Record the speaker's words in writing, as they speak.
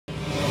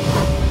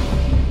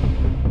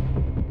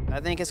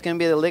think it's going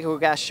to be the Liquid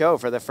Gas show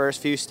for the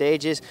first few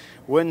stages.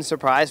 Wouldn't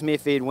surprise me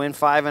if he'd win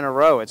 5 in a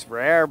row. It's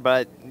rare,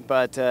 but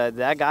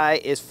that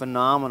guy is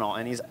phenomenal,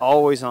 and he's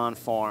always on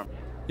form.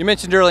 You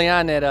mentioned early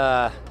on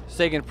that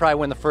Sagan probably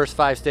win the first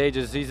 5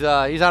 stages. He's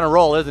on a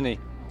roll, isn't he?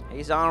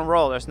 He's on a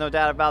roll. There's no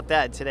doubt about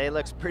that. Today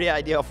looks pretty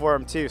ideal for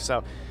him too.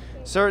 So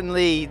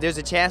certainly there's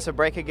a chance a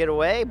break could get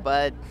away,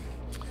 but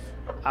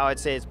I would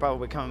say it's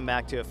probably coming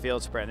back to a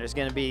field sprint. There's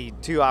going to be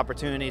 2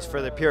 opportunities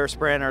for the pure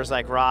sprinters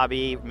like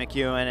Robbie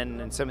McEwen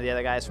and some of the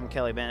other guys from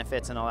Kelly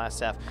Benefits and all that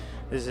stuff.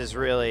 This is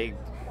really,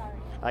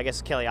 I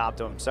guess Kelly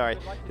Optimum, sorry.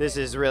 This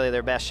is really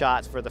their best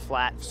shots for the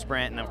flat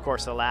sprint and of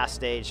course the last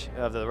stage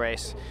of the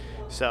race.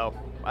 So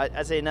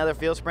I'd say another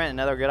field sprint,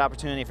 another good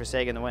opportunity for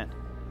Sagan to win.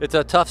 It's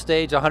a tough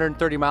stage,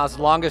 130 miles,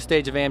 longest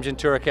stage of Amgen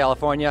Tour of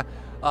California.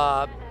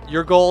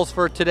 Your goals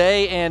for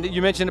today, and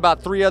you mentioned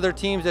about 3 other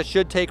teams that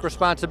should take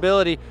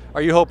responsibility.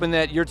 Are you hoping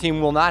that your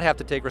team will not have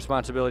to take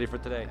responsibility for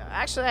today?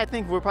 Actually, I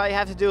think we'll probably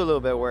have to do a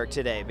little bit of work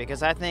today,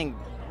 because I think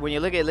when you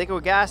look at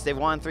Liquid Gas, they've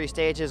won 3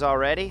 stages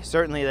already.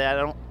 Certainly, I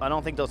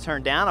don't think they'll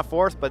turn down a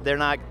 4th, but they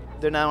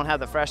don't have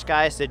the fresh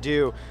guys to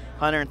do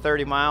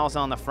 130 miles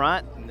on the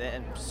front.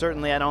 And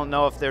certainly, I don't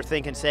know if they're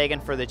thinking Sagan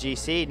for the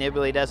GC.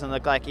 Nibali doesn't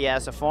look like he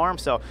has the form,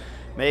 so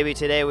maybe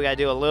today we got to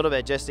do a little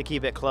bit just to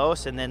keep it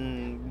close, and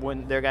then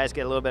when their guys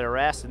get a little bit of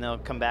rest, and they'll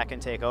come back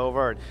and take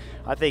over. And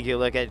I think you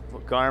look at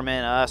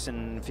Garmin, us,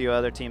 and a few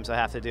other teams will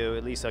have to do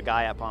at least a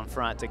guy up on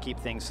front to keep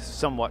things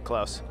somewhat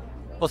close.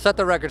 Well, set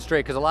the record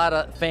straight, because a lot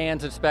of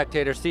fans and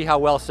spectators see how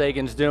well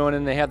Sagan's doing,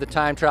 and they have the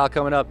time trial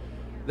coming up.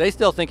 They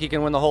still think he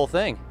can win the whole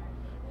thing.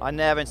 I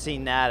haven't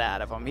seen that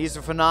out of him. He's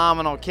a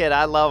phenomenal kid.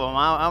 I love him.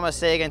 I'm a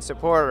Sagan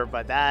supporter,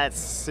 but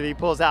if he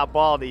pulls out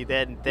Baldy,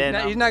 then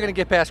he's not going to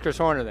get past Chris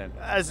Horner then.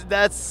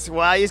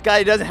 Well,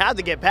 he doesn't have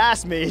to get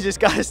past me. He's just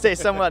got to stay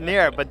somewhat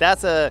near it. But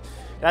that's a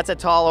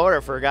tall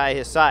order for a guy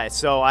his size.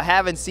 So I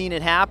haven't seen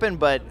it happen,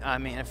 but I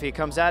mean, if he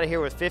comes out of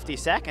here with 50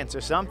 seconds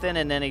or something,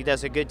 and then he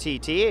does a good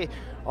TT,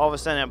 all of a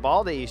sudden at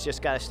Baldy, he's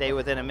just got to stay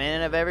within a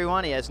minute of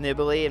everyone. He has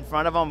Nibali in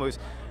front of him, who's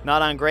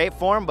not on great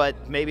form,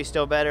 but maybe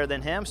still better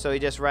than him, so he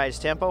just rides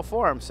tempo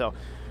for him. So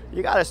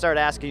you got to start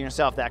asking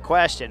yourself that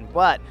question,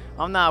 but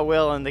I'm not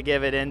willing to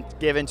give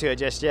into it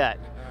just yet.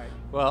 All right.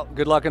 Well,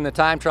 good luck in the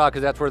time trial,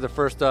 because that's where the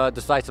first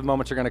decisive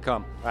moments are going to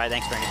come. All right,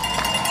 thanks, Bernie.